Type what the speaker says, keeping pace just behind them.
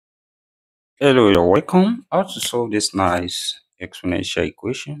Hello, you're welcome. How to solve this nice exponential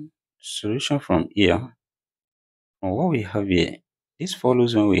equation? Solution from here. From what we have here, this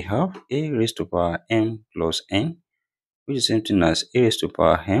follows when we have a raised to power m plus n, which is same thing as a raised to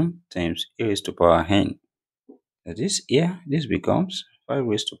power m times a raised to power n. That is here, this becomes 5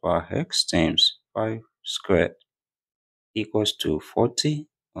 raised to power x times 5 squared equals to 40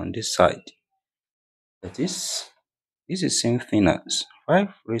 on this side. That is, this is same thing as 5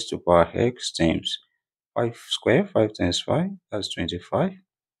 raised to power x times 5 square, 5 times 5, that's 25,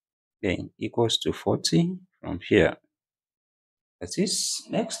 then equals to 40 from here. That is,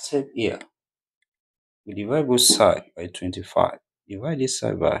 next step here, we divide both sides by 25. Divide this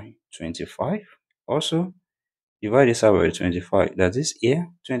side by 25. Also, divide this side by 25. That is, here,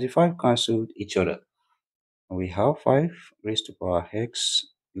 25 cancelled each other. And we have 5 raised to power x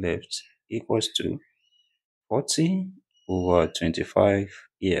left equals to 40 over 25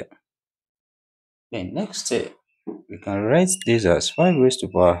 here. Then next step, we can write this as 5 raised to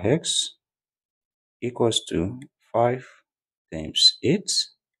power x equals to 5 times 8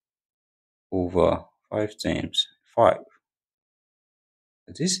 over 5 times 5.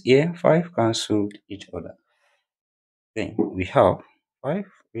 That is here, 5 cancelled each other. Then we have 5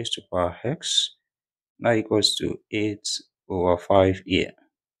 raised to power x now equals to 8 over 5 here.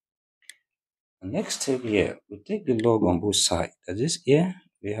 The next step here, we take the log on both sides. That is here,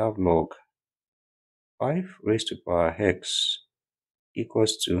 we have log 5 raised to power x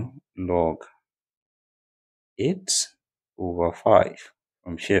equals to log 8 over 5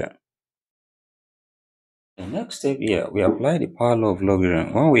 from here. The next step here, we apply the power law of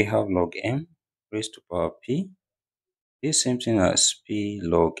logarithm. When we have log m raised to power p, this same thing as p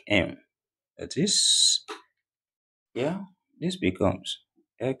log m. That is, here, this becomes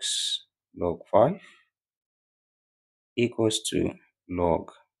x log 5 equals to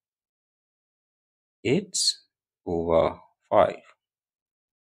log 8 over 5.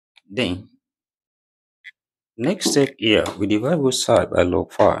 Then, next step here, we divide both sides by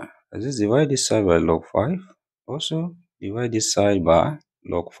log 5. That is, divide this side by log 5. Also, divide this side by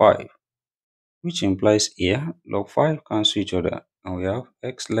log 5. Which implies here log 5 cancel each other and we have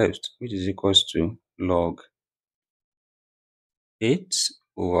x left, which is equals to log 8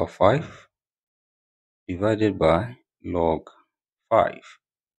 over 5 divided by log 5.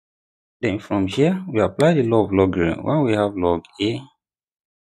 Then from here we apply the law of logarithm. When we have log a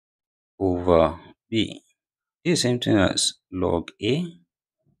over b, this is same thing as log a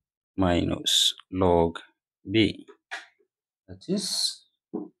minus log b. That is,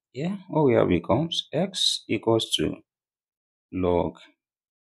 here what we have becomes x equals to log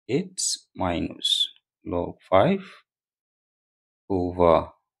 8 minus log 5 over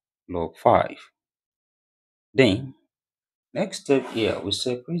log 5. Then, next step here, we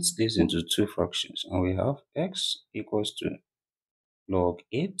separate this into two fractions and we have x equals to log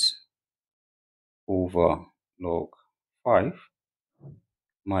 8 over log 5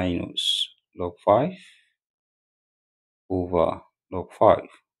 minus log 5 over log 5.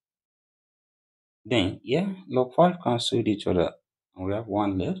 Then, here, log 5 cancelled each other and we have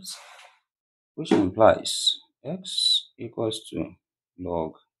 1 left, which implies x equals to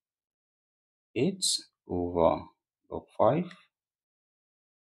log 8 over log 5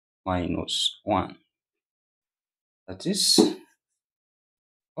 minus 1. That is,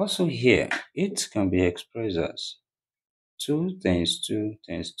 also here, it can be expressed as 2 times 2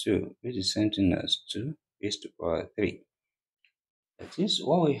 times 2, which is something as 2 raised to power 3. That is,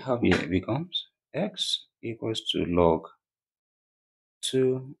 what we have here becomes x equals to log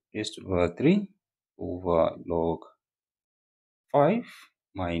 2 raised to power 3 over log 5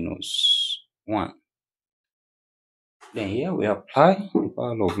 minus 1. Then here we apply the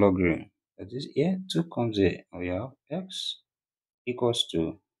power law of logarithm. That is, here 2 comes here and we have x equals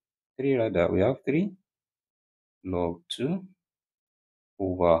to 3, rather we have 3 log 2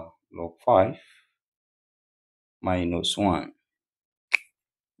 over log 5 minus 1.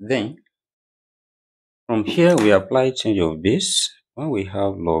 Then, from here we apply change of base when we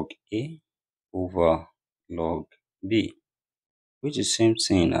have log a over log b, which is same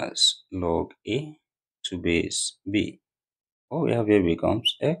thing as log a to base b. What we have here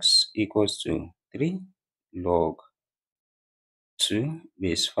becomes x equals to 3 log 2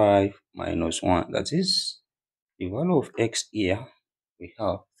 base 5 minus 1. That is, the value of x here, we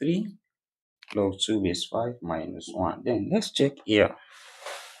have 3 log 2 base 5 minus 1. Then let's check here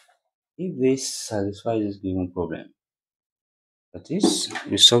if this satisfies this given problem. That is,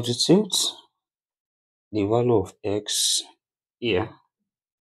 we substitute the value of x here,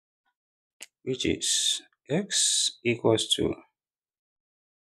 which is x equals to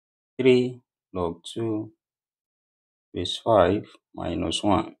 3 log 2 base 5 minus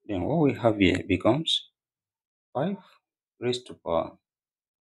 1. Then what we have here becomes 5 raised to power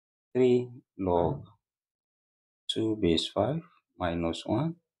 3 log 2 base 5 minus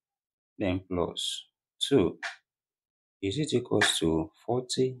 1, then plus 2 is it equals to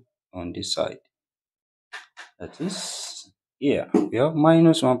 40 on this side. That is, here we have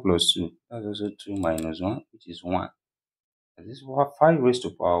minus 1 plus 2. That's also 2 minus 1, which is 1. That is, we have 5 raised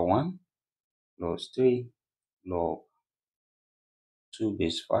to power 1 plus 3 log 2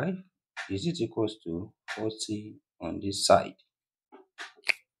 base 5 is it equals to 40 on this side.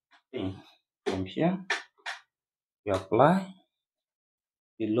 Okay. From here, we apply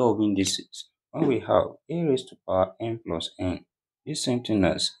the law of indices. When we have a raised to power n plus n, this same thing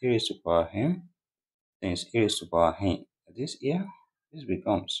as a raised to power m times a raised to power n. This here, this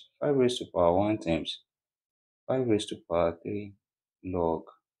becomes 5 raised to power 1 times 5 raised to power 3 log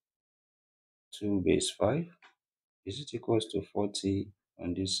 2 base 5 is it equals to 40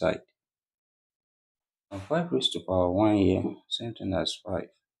 on this side. And 5 raised to power 1 here, same thing as 5.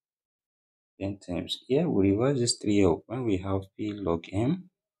 Then times here, we reverse this 3 up when we have p log m,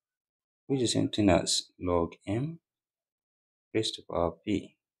 which is same thing as log m raised to power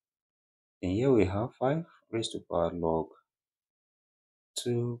p. Then here we have 5 raised to power log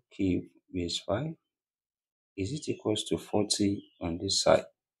 2 cube base 5 is it equals to 40 on this side.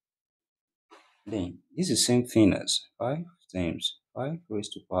 Then this is same thing as 5 times 5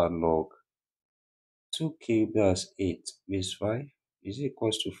 raised to power log 2 cube, that's 8 base 5 is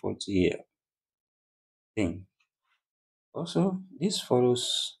equals to 40 here. Then also this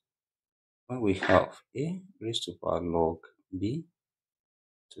follows when we have a raised to power log b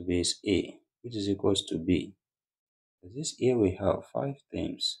to base a, which is equals to b. This here we have 5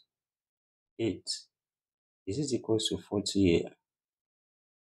 times 8 is it equals to 40 here.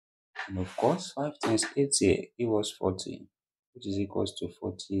 And of course 5 times 8 here give us 40, which is equals to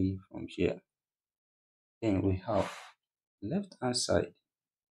 40 from here. Then we have left hand side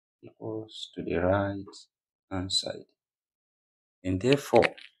equals to the right hand side. And therefore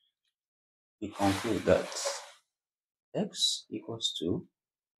we conclude that x equals to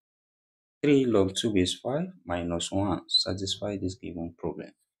 3 log 2 base 5 minus 1 satisfy this given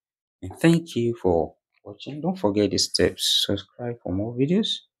problem. And thank you for watching. Don't forget the steps. Subscribe for more videos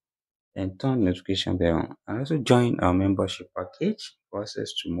and turn notification bell on. And also join our membership package for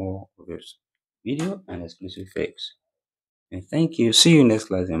access to more videos, video and exclusive facts. And thank you. See you next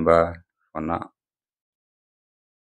class and bye for now.